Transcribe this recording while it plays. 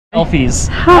Selfies.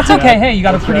 That's okay. Hey, you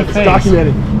got a pretty face.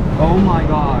 Documented. Oh my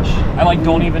gosh. I like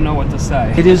don't even know what to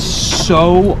say. It is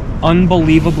so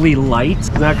unbelievably light.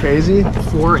 Isn't that crazy?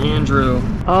 Poor Andrew.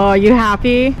 Oh, are you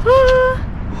happy?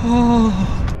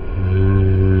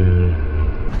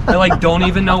 I like don't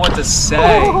even know what to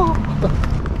say.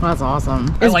 That's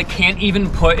awesome. I like can't even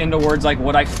put into words like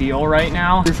what I feel right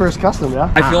now. Your first custom,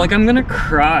 yeah? I feel like I'm gonna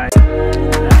cry.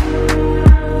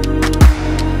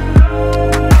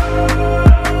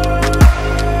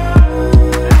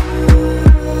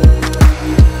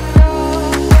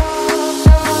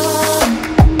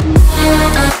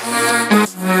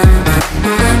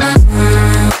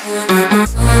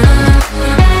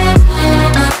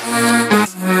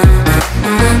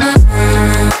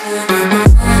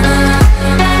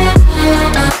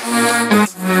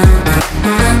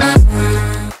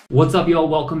 What's up, y'all?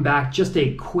 Welcome back. Just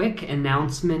a quick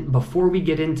announcement before we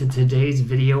get into today's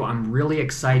video. I'm really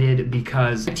excited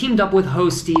because I teamed up with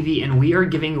host Stevie and we are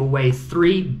giving away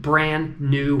 3 brand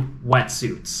new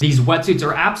wetsuits. These wetsuits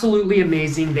are absolutely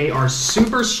amazing. They are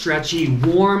super stretchy,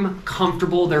 warm,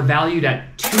 comfortable. They're valued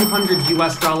at $200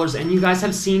 US, and you guys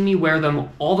have seen me wear them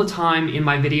all the time in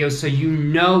my videos, so you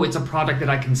know it's a product that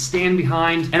I can stand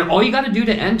behind. And all you got to do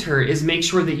to enter is make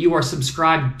sure that you are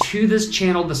subscribed to this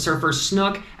channel, The Surfer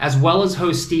Snook, as well as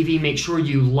host Stevie. Make sure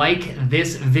you like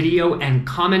this video and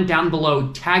comment down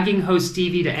below tagging host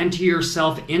Stevie to enter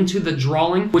yourself into the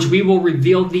drawing, which we will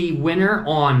reveal the winner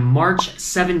on March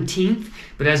 17th.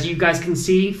 But as you guys can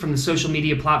see from the social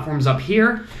media platforms up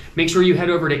here, make sure you head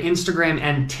over to Instagram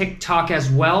and TikTok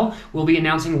as well. We'll be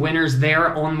announcing winners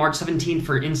there on March 17th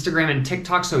for Instagram and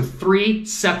TikTok. So 3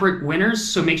 separate winners.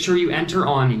 So make sure you enter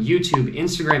on YouTube,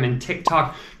 Instagram, and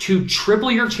TikTok to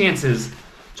triple your chances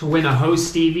to win a host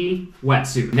Stevie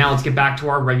wetsuit. Now let's get back to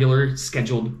our regular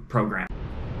scheduled program.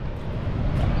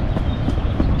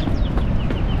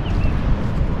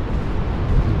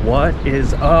 What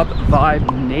is up,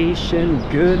 Vibe Nation?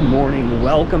 Good morning,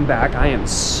 welcome back. I am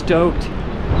stoked.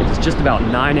 It's just about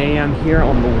 9 a.m. here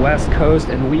on the West Coast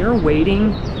and we are waiting.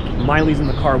 Miley's in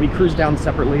the car. We cruise down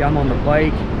separately. I'm on the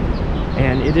bike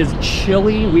and it is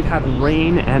chilly. We've had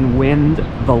rain and wind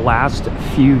the last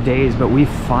few days, but we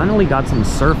finally got some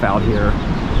surf out here.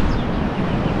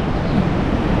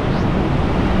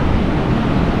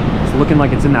 It's looking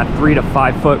like it's in that 3 to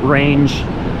 5 foot range.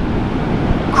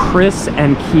 Chris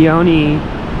and Keone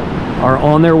are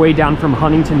on their way down from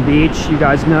Huntington Beach. You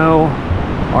guys know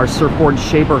our surfboard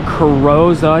shaper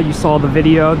Carosa. You saw the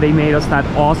video. They made us that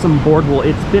awesome board. Well,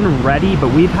 it's been ready,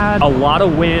 but we've had a lot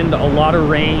of wind, a lot of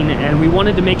rain, and we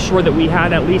wanted to make sure that we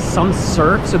had at least some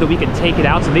surf so that we could take it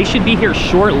out. So they should be here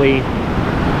shortly.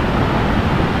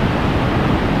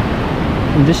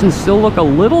 Conditions still look a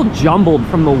little jumbled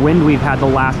from the wind we've had the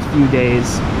last few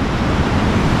days.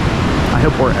 I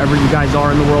hope wherever you guys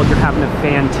are in the world, you're having a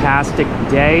fantastic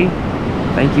day.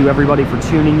 Thank you everybody for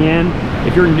tuning in.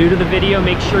 If you're new to the video,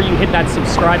 make sure you hit that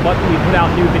subscribe button. We put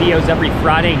out new videos every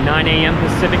Friday, 9 a.m.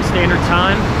 Pacific Standard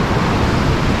Time.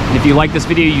 And if you like this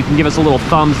video, you can give us a little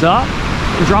thumbs up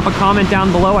and drop a comment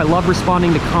down below. I love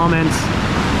responding to comments.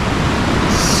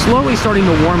 Slowly starting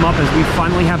to warm up as we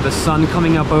finally have the sun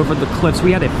coming up over the cliffs.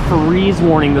 We had a freeze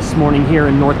warning this morning here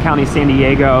in North County, San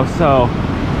Diego. So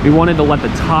we wanted to let the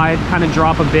tide kind of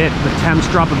drop a bit, the temps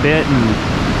drop a bit, and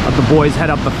let the boys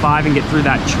head up the 5 and get through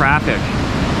that traffic.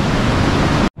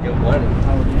 Good morning.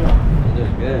 How are you? I'm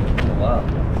doing good. Wow.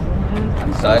 I'm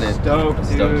excited. Stoked,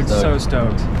 dude. So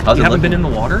stoked. You haven't been in the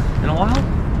water in a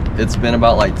while? It's been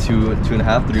about like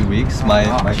 2.5, 3 weeks. My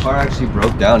car actually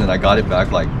broke down and I got it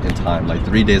back like in time, like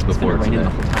 3 days before today. The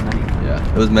whole time anyway.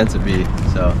 Yeah, it was meant to be.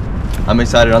 So I'm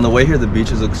excited. On the way here, the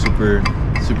beaches look super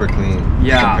clean.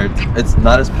 Yeah. It's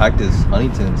not as packed as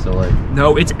Huntington, so like.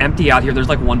 No, it's empty out here. There's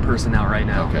like 1 person out right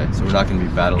now. Okay, so we're not gonna be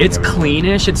battling. It's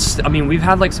cleanish. I mean, we've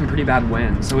had like some pretty bad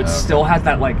wind, so it still has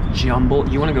that like jumble.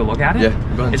 You want to go look at it?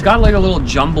 Yeah, go ahead. It's got like a little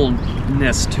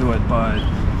jumbledness to it, but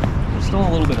there's still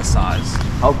a little bit of size.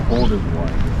 How cold is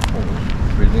water? Cold.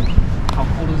 Freezing? How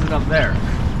cold is it up there?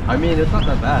 I mean, it's not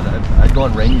that bad. I go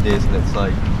on rainy days and it's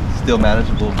like still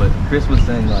manageable, but Chris was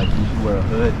saying like you should wear a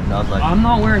hood, and I was like, I'm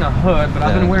not wearing a hood, but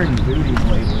I've been wearing booties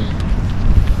lately.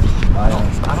 I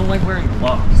don't like wearing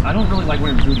gloves. I don't really like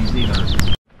wearing booties either.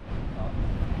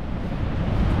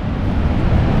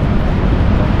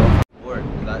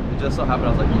 It just so happened I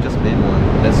was like, you just made one,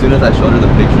 and as soon as I showed her the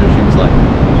picture, she was like,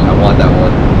 I want that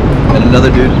one. And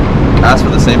another dude asked for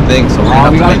the same thing, so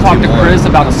we gotta talk to Chris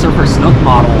about a Surfer Snook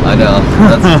model. I know.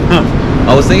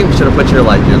 I was thinking we should have put your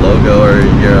logo or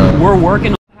your. We're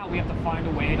working on how we have to find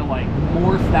a way to like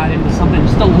morph that into something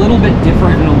just a little bit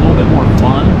different and a little bit more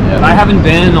fun. Yeah. I haven't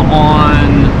been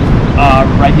on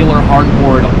regular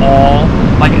hardboard all,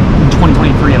 like in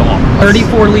 2023 at all.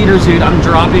 34 liters, dude. I'm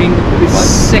dropping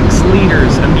 6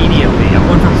 liters immediately. I'm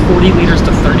going from 40 liters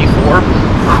to 34.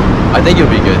 I think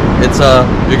you'll be good. It's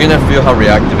you're gonna feel how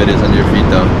reactive it is on your feet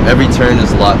though. Every turn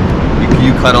is a lot.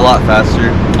 You cut a lot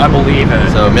faster. I believe it.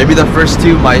 So maybe the first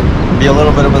two might be a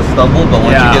little bit of a stumble, but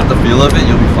once you get the feel of it,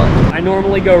 you'll be fine. I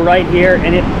normally go right here,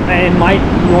 and it might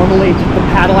normally the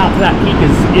paddle out to that peak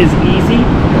is easy.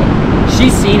 Okay.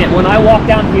 She's seen it. When I walk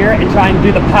down here and try and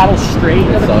do the paddle straight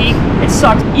to the peak, it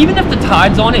sucks. Even if the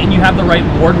tide's on it and you have the right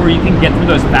board where you can get through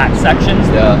those back sections.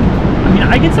 Yeah. I mean,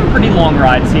 I get some pretty long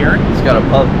rides here. It's got a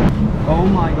pump. Oh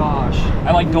my gosh.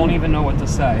 I like don't even know what to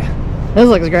say. This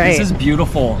looks great. This is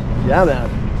beautiful. Yeah, man.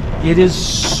 It is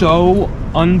so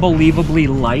unbelievably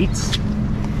light. Isn't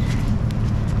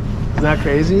that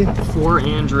crazy? For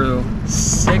Andrew,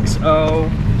 6'0",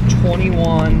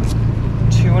 21,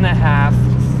 2.5,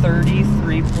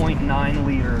 33.9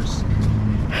 liters.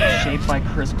 Shaped by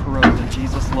Chris Carrozza.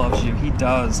 Jesus loves you. He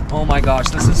does. Oh my gosh,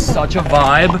 this is such a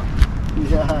vibe.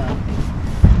 Yeah.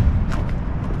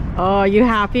 Oh, you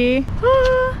happy?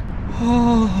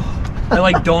 I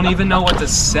like don't even know what to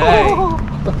say.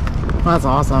 That's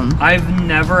awesome. I've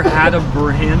never had a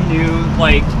brand new,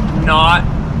 like, not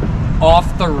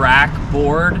off the rack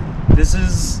board. This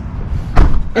is,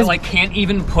 I like can't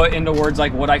even put into words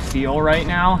like what I feel right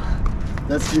now.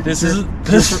 That's your,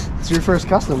 It's your first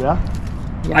custom, yeah?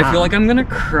 Yeah. I feel like I'm gonna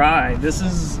cry. This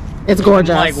is, It's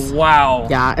gorgeous. like, wow.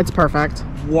 Yeah, it's perfect.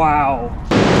 Wow.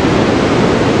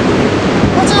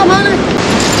 What's up, honey?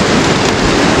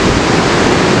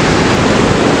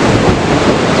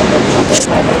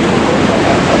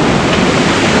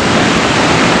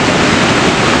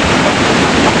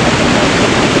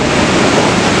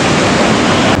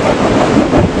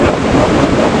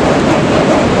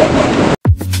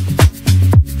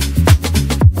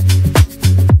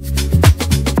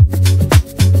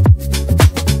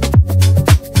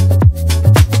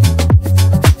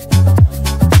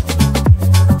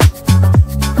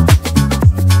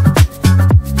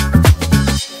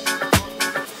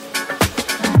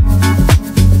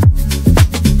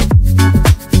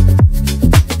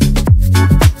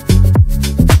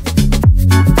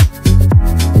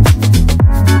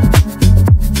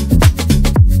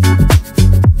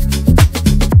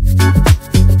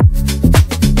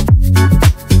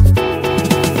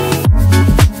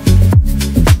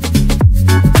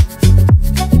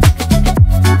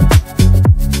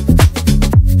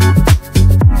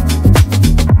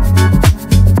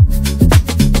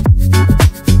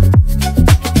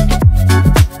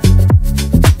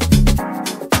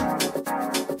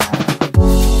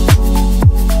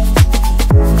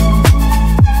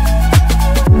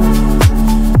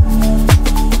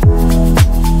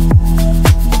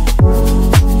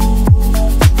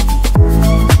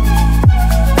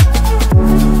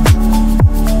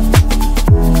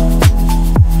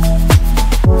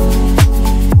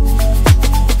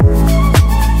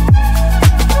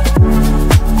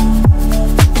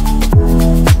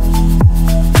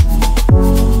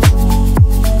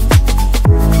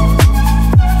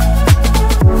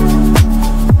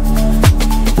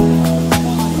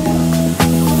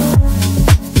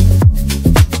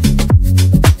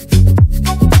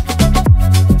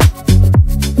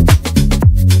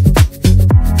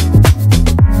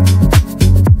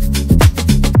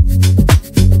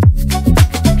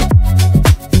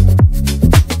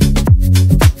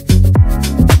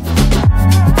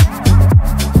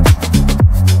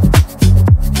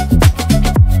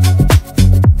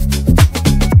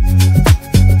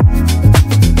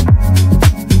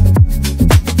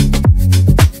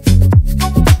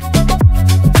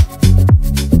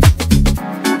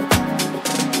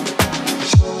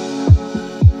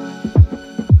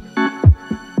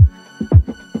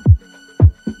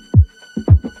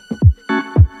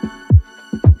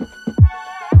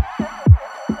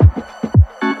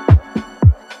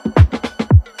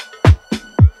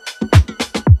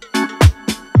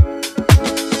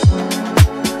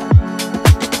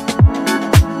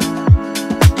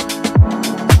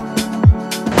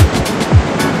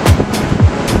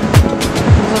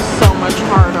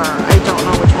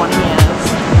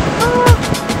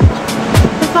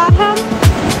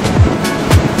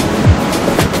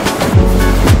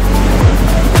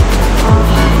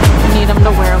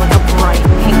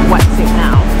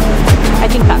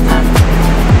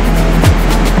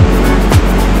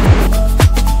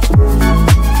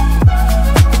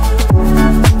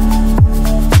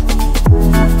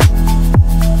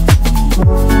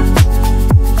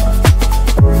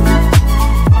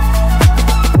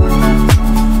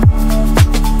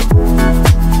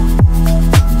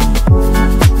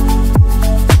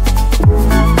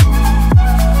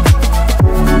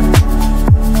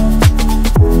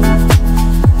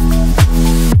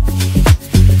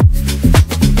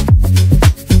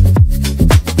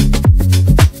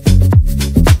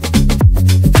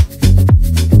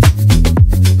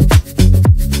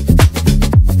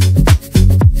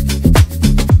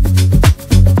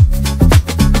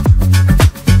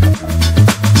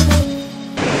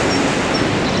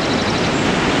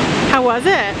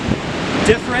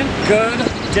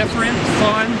 different,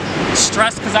 fun,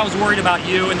 stressed because I was worried about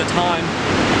you and the time?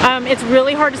 It's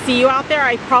really hard to see you out there.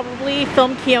 I probably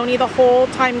filmed Keone the whole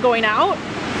time going out.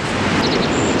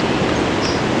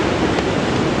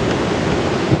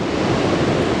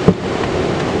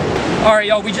 Alright,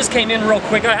 y'all, we just came in real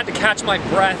quick. I had to catch my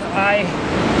breath.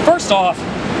 First off,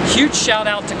 huge shout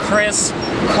out to Chris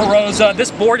Carrozza. This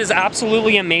board is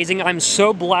absolutely amazing. I'm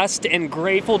so blessed and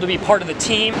grateful to be part of the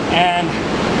team, and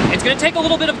it's going to take a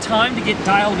little bit of time to get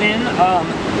dialed in.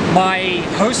 My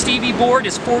Host Stevie board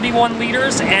is 41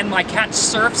 liters, and my Cat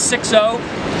Surf 6.0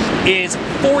 is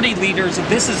 40 liters.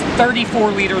 This is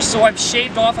 34 liters, so I've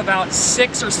shaved off about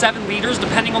 6 or 7 liters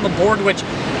depending on the board, which,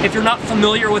 if you're not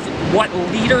familiar with what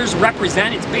liters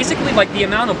represent, it's basically like the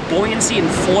amount of buoyancy and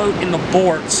float in the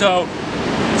board. So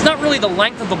it's not really the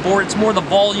length of the board, it's more the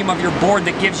volume of your board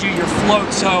that gives you your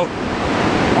float. So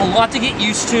a lot to get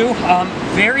used to.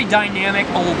 Very dynamic,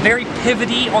 very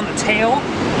pivoty on the tail.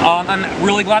 I'm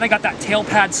really glad I got that tail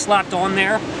pad slapped on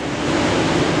there.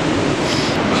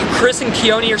 Chris and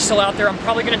Keone are still out there. I'm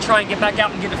probably going to try and get back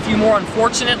out and get a few more.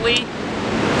 Unfortunately,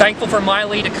 thankful for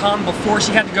Maile to come before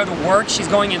she had to go to work. She's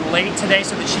going in late today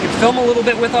so that she can film a little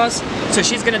bit with us. So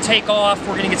she's going to take off.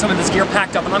 We're going to get some of this gear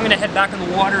packed up, and I'm going to head back in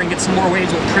the water and get some more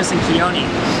waves with Chris and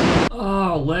Keone.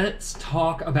 Oh, let's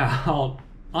talk about,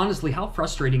 honestly, how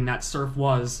frustrating that surf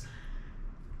was.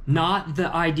 Not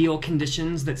the ideal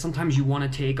conditions that sometimes you want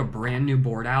to take a brand new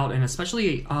board out, and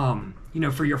especially you know,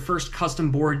 for your first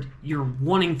custom board, you're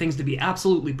wanting things to be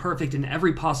absolutely perfect in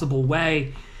every possible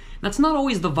way. That's not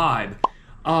always the vibe.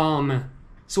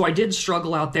 So I did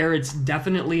struggle out there. It's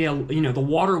definitely you know, the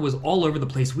water was all over the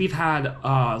place. We've had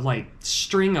like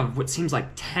string of what seems like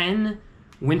 10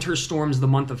 winter storms the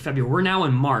month of February. We're now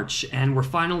in March, and we're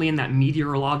finally in that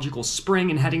meteorological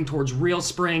spring and heading towards real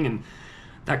spring, and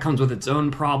that comes with its own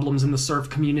problems in the surf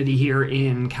community here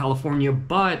in California.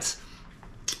 But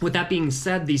with that being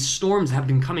said, these storms have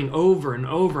been coming over and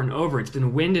over and over. It's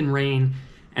been wind and rain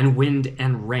and wind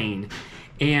and rain.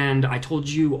 And I told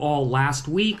you all last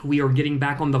week, we are getting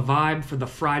back on the vibe for the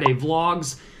Friday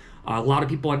vlogs. A lot of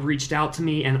people had reached out to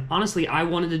me, and honestly, I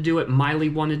wanted to do it, Maile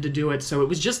wanted to do it, so it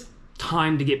was just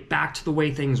time to get back to the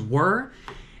way things were.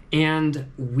 And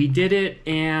we did it,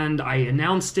 and I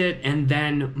announced it, and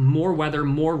then more weather,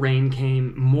 more rain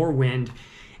came, more wind,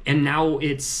 and now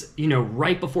it's, you know,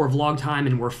 right before vlog time,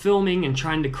 and we're filming and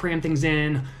trying to cram things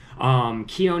in.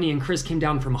 Keone and Chris came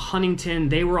down from Huntington.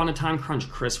 They were on a time crunch.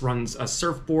 Chris runs a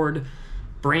surfboard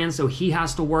brand, so he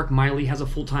has to work. Maile has a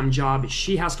full-time job.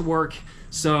 She has to work.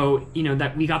 So, you know,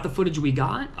 that we got the footage we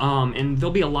got, and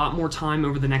there'll be a lot more time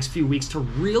over the next few weeks to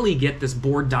really get this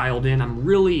board dialed in. I'm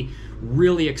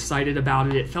really excited about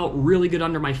it. It felt really good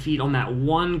under my feet on that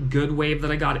one good wave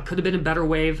that I got. It could have been a better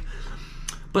wave.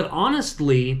 But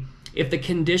honestly, if the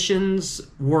conditions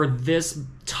were this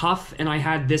tough and I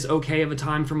had this okay of a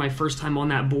time for my first time on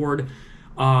that board,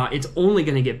 it's only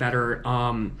going to get better.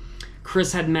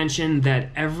 Chris had mentioned that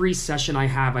every session I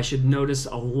have, I should notice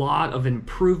a lot of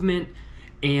improvement.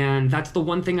 And that's the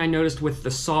one thing I noticed with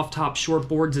the soft top short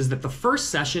boards, is that the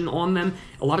first session on them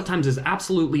a lot of times is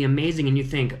absolutely amazing, and you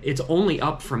think it's only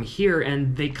up from here,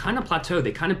 and they kind of plateau,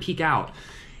 they kind of peak out.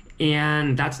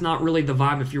 And that's not really the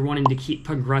vibe if you're wanting to keep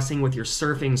progressing with your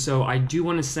surfing. So I do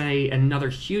want to say another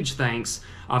huge thanks.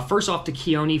 First off to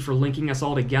Keone for linking us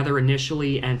all together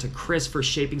initially, and to Chris for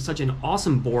shaping such an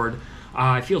awesome board.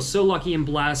 I feel so lucky and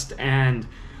blessed, and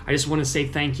I just want to say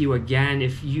thank you again.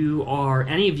 If you are,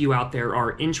 any of you out there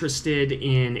are interested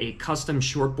in a custom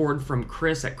shortboard from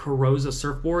Chris at Carrozza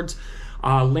Surfboards,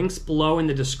 links below in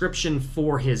the description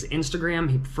for his Instagram.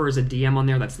 He prefers a DM on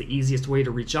there. That's the easiest way to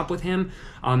reach up with him.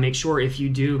 Make sure if you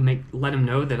do, let him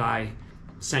know that I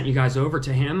sent you guys over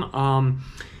to him.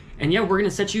 And yeah, we're going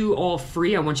to set you all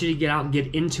free. I want you to get out and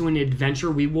get into an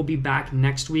adventure. We will be back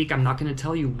next week. I'm not going to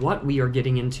tell you what we are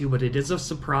getting into, but it is a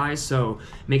surprise. So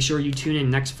make sure you tune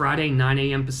in next Friday, 9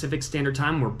 a.m. Pacific Standard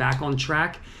Time. We're back on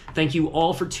track. Thank you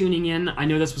all for tuning in. I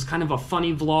know this was kind of a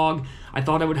funny vlog. I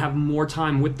thought I would have more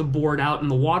time with the board out in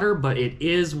the water, but it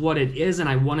is what it is, and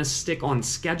I want to stick on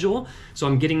schedule. So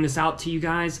I'm getting this out to you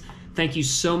guys. Thank you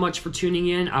so much for tuning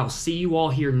in. I'll see you all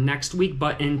here next week,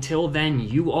 but until then,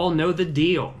 you all know the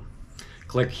deal.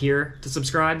 Click here to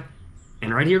subscribe,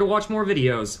 and right here to watch more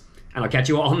videos, and I'll catch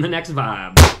you all in the next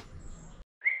vibe.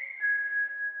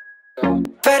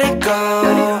 Let it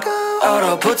go,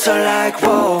 얼어붙어 like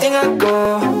whoa.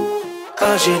 띵하고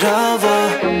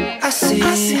어지러워. I see.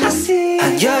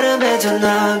 한여름에도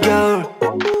넌 겨울.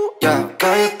 Yeah,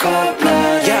 가요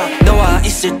콜라. Yeah, 너와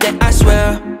있을 때 I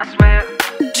swear.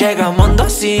 제가 먼저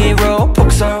zero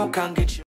폭설한 게